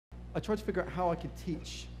I tried to figure out how I could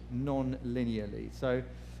teach non-linearly. So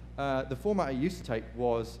the format I used to take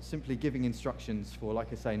was simply giving instructions for,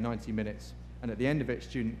 like I say, 90 minutes. And at the end of it,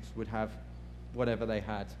 students would have whatever they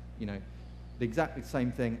had, you know, the exactly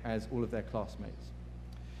same thing as all of their classmates.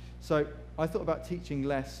 So I thought about teaching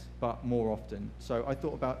less but more often. So I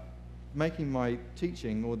thought about making my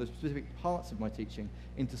teaching, or the specific parts of my teaching,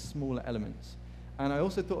 into smaller elements. And I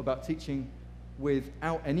also thought about teaching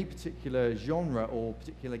without any particular genre or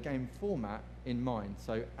particular game format in mind.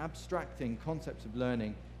 So abstracting concepts of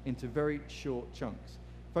learning into very short chunks,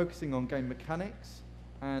 focusing on game mechanics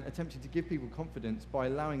and attempting to give people confidence by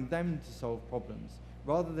allowing them to solve problems,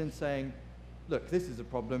 rather than saying, look, this is a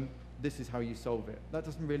problem, this is how you solve it. That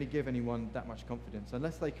doesn't really give anyone that much confidence.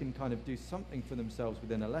 Unless they can kind of do something for themselves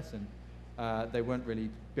within a lesson, they weren't really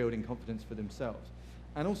building confidence for themselves.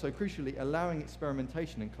 And also, crucially, allowing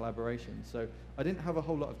experimentation and collaboration. So I didn't have a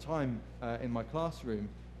whole lot of time in my classroom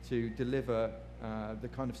to deliver the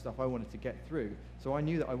kind of stuff I wanted to get through. So I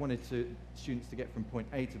knew that I wanted students to get from point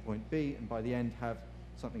A to point B, and by the end have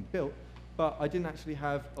something built. But I didn't actually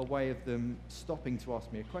have a way of them stopping to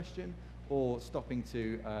ask me a question, or stopping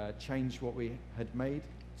to change what we had made,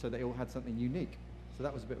 so they all had something unique. So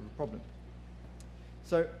that was a bit of a problem.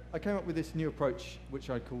 So I came up with this new approach, which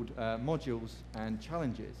I called modules and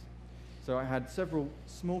challenges. So I had several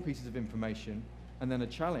small pieces of information, and then a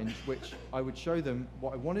challenge, which I would show them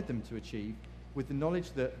what I wanted them to achieve, with the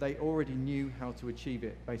knowledge that they already knew how to achieve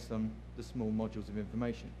it based on the small modules of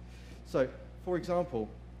information. So, for example,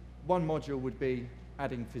 one module would be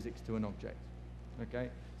adding physics to an object. Okay?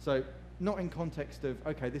 So, not in context of,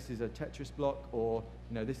 okay, this is a Tetris block, or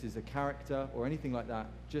you know, this is a character, or anything like that,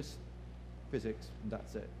 just physics, and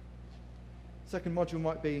that's it. Second module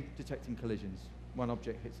might be detecting collisions. One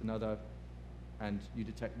object hits another, and you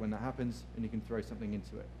detect when that happens, and you can throw something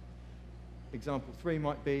into it. Example 3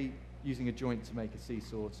 might be using a joint to make a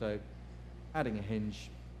seesaw, so adding a hinge,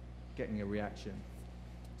 getting a reaction.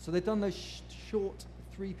 So they've done those short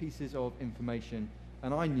 3 pieces of information,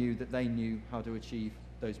 and I knew that they knew how to achieve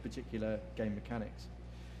those particular game mechanics.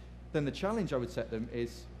 Then the challenge I would set them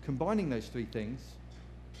is combining those 3 things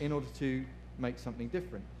in order to make something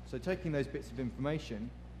different. So taking those bits of information,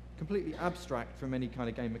 completely abstract from any kind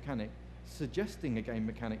of game mechanic, suggesting a game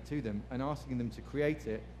mechanic to them and asking them to create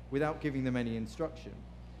it without giving them any instruction.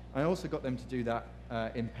 I also got them to do that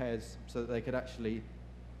in pairs, so that they could actually,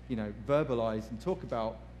 you know, verbalize and talk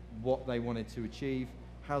about what they wanted to achieve,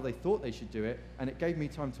 how they thought they should do it, and it gave me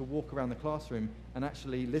time to walk around the classroom and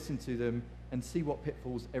actually listen to them and see what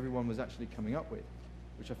pitfalls everyone was actually coming up with,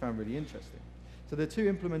 which I found really interesting. So there are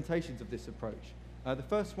 2 implementations of this approach. The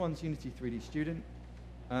first one's Unity 3D Student,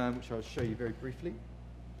 which I'll show you very briefly.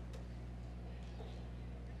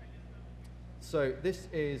 So this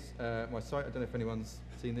is my site. I don't know if anyone's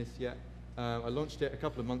seen this yet. I launched it a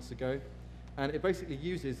couple of months ago, and it basically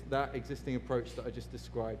uses that existing approach that I just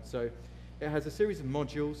described. So it has a series of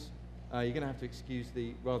modules. You're going to have to excuse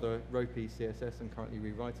the rather ropey CSS I'm currently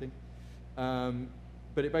rewriting.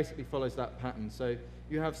 But it basically follows that pattern. So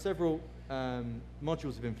you have several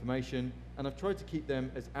modules of information, and I've tried to keep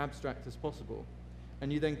them as abstract as possible.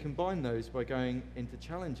 And you then combine those by going into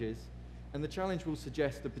challenges, and the challenge will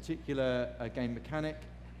suggest a particular game mechanic,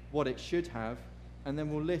 what it should have, and then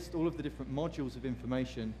we'll list all of the different modules of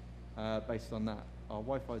information based on that. Our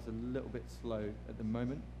Wi-Fi is a little bit slow at the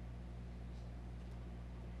moment.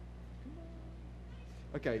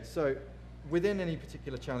 Okay, so within any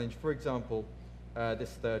particular challenge, for example,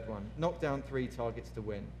 this third one, knock down 3 targets to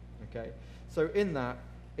win. Okay, so in that,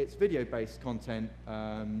 it's video-based content.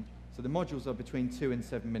 So the modules are between 2 and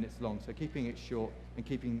 7 minutes long, so keeping it short and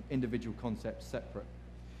keeping individual concepts separate.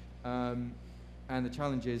 And the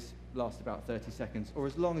challenges last about 30 seconds, or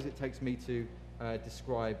as long as it takes me to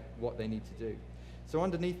describe what they need to do. So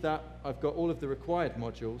underneath that, I've got all of the required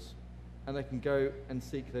modules, and they can go and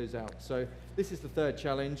seek those out. So this is the third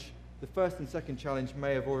challenge. The first and second challenge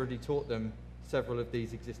may have already taught them several of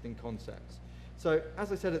these existing concepts. So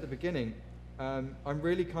as I said at the beginning, I'm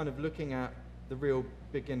really kind of looking at the real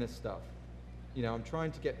beginner stuff. You know, I'm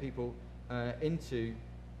trying to get people into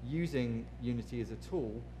using Unity as a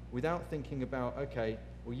tool without thinking about, okay,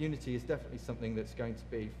 well, Unity is definitely something that's going to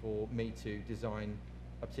be for me to design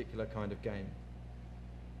a particular kind of game.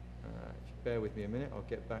 If you bear with me a minute, I'll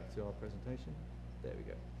get back to our presentation. There we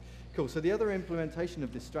go. Cool, so the other implementation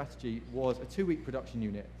of this strategy was a 2-week production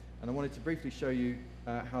unit, and I wanted to briefly show you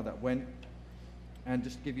how that went and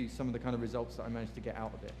just give you some of the kind of results that I managed to get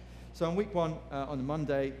out of it. So on week 1, on the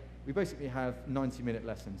Monday, we basically have 90-minute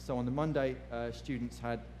lessons. So on the Monday, students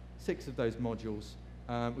had 6 of those modules.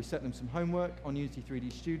 We set them some homework on Unity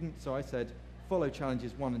 3D Student, so I said follow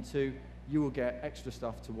challenges 1 and 2, you will get extra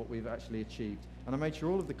stuff to what we've actually achieved. And I made sure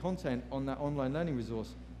all of the content on that online learning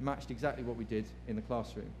resource matched exactly what we did in the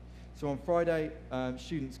classroom. So on Friday,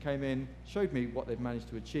 students came in, showed me what they'd managed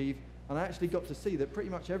to achieve, and I actually got to see that pretty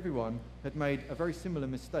much everyone had made a very similar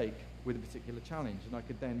mistake with a particular challenge, and I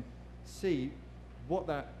could then see what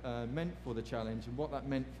that meant for the challenge and what that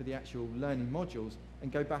meant for the actual learning modules,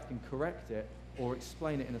 and go back and correct it or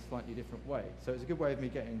explain it in a slightly different way. So it's a good way of me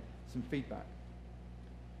getting some feedback.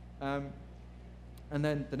 And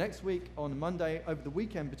then the next week, on Monday, over the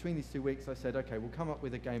weekend between these 2 weeks, I said, okay, we'll come up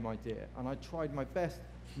with a game idea. And I tried my best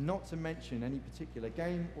not to mention any particular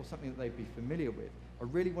game or something that they'd be familiar with. I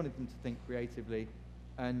really wanted them to think creatively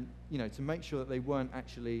and, you know, to make sure that they weren't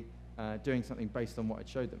actually doing something based on what I'd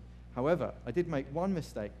showed them. However, I did make one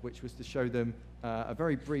mistake, which was to show them a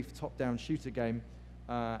very brief top-down shooter game.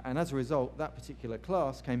 And as a result, that particular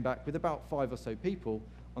class came back with about 5 or so people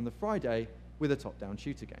on the Friday with a top-down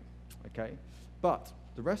shooter game, okay? But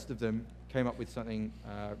the rest of them came up with something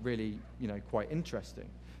really, you know, quite interesting.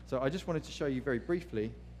 So I just wanted to show you very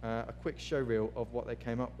briefly a quick show reel of what they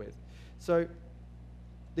came up with. So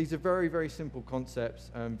these are very, very simple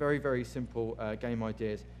concepts, very, very simple game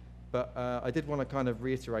ideas. But I did want to kind of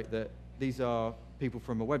reiterate that these are people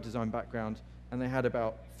from a web design background, and they had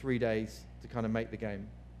about 3 days to kind of make the game.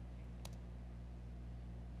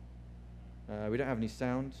 We don't have any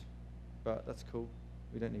sound, but that's cool.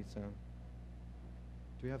 We don't need sound.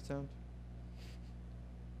 Do we have sound?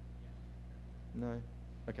 No?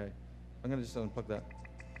 Okay. I'm going to just unplug that.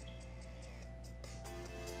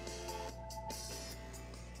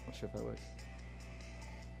 Not sure if that works.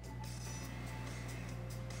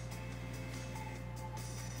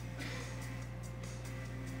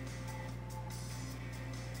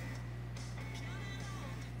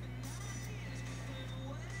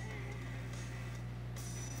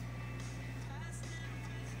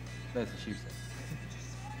 There's the shooter.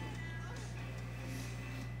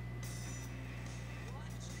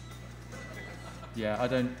 Yeah, I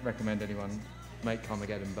don't recommend anyone make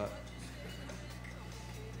Carmageddon, but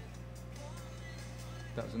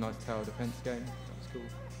that was a nice tower defense game. That was cool.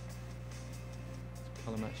 It's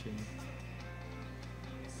color matching.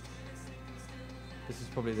 This is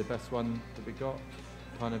probably the best one that we got.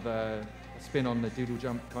 Kind of a spin on the doodle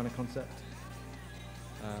jump kind of concept.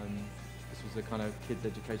 This was a kind of kids'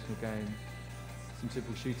 educational game. Some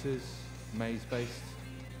simple shooters, maze-based.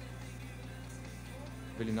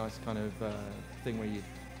 Really nice kind of thing where you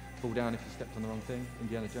fall down if you stepped on the wrong thing,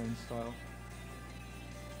 Indiana Jones style.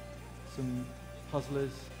 Some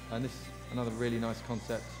puzzlers, and this is another really nice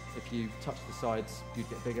concept. If you touch the sides, you'd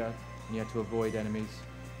get bigger, and you had to avoid enemies,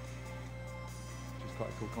 which was quite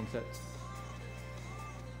a cool concept.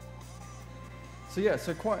 So yeah,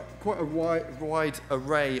 so quite a wide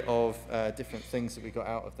array of different things that we got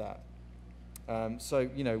out of that. So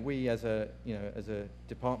you know, we as a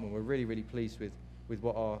department were really pleased with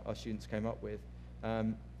what our students came up with,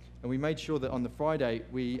 and we made sure that on the Friday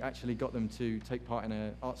we actually got them to take part in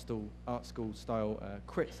an art school style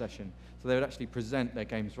crit session. So they would actually present their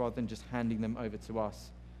games rather than just handing them over to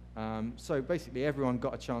us. So basically everyone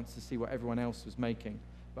got a chance to see what everyone else was making.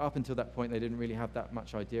 But up until that point, they didn't really have that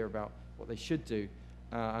much idea about what they should do.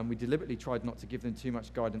 And we deliberately tried not to give them too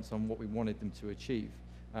much guidance on what we wanted them to achieve.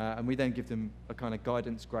 And we then give them a kind of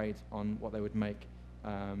guidance grade on what they would make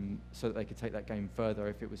so that they could take that game further.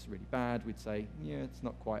 If it was really bad, we'd say, yeah, it's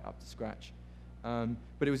not quite up to scratch.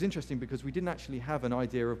 But it was interesting because we didn't actually have an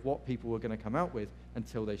idea of what people were going to come out with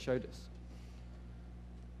until they showed us.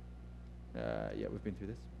 Yeah, we've been through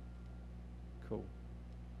this. Cool.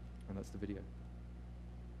 And that's the video.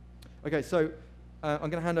 Okay, so I'm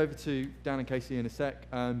going to hand over to Dan and Casey in a sec,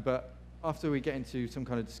 but after we get into some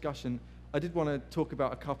kind of discussion, I did want to talk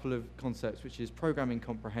about a couple of concepts, which is programming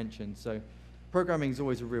comprehension. So programming is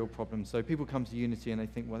always a real problem. So people come to Unity and they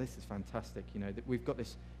think, well, this is fantastic. You know, that we've got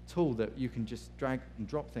this tool that you can just drag and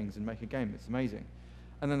drop things and make a game. It's amazing.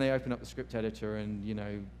 And then they open up the script editor and, you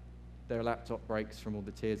know, their laptop breaks from all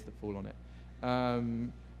the tears that fall on it.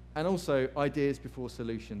 And also ideas before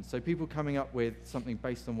solutions. So people coming up with something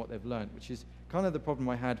based on what they've learned, which is kind of the problem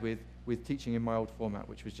I had with teaching in my old format,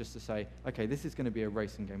 which was just to say, okay, this is going to be a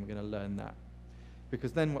racing game, we're going to learn that.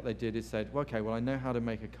 Because then what they did is said, well, okay, well, I know how to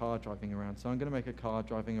make a car driving around, so I'm going to make a car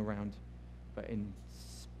driving around, but in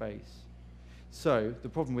space. So the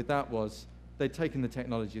problem with that was they'd taken the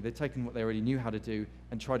technology, they'd taken what they already knew how to do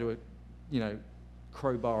and try to, you know,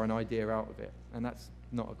 crowbar an idea out of it. And that's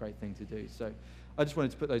not a great thing to do. So I just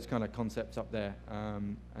wanted to put those kind of concepts up there,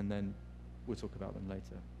 and then we'll talk about them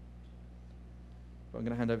later. But I'm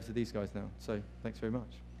going to hand over to these guys now. So thanks very much.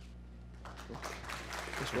 Cool.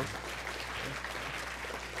 Yeah.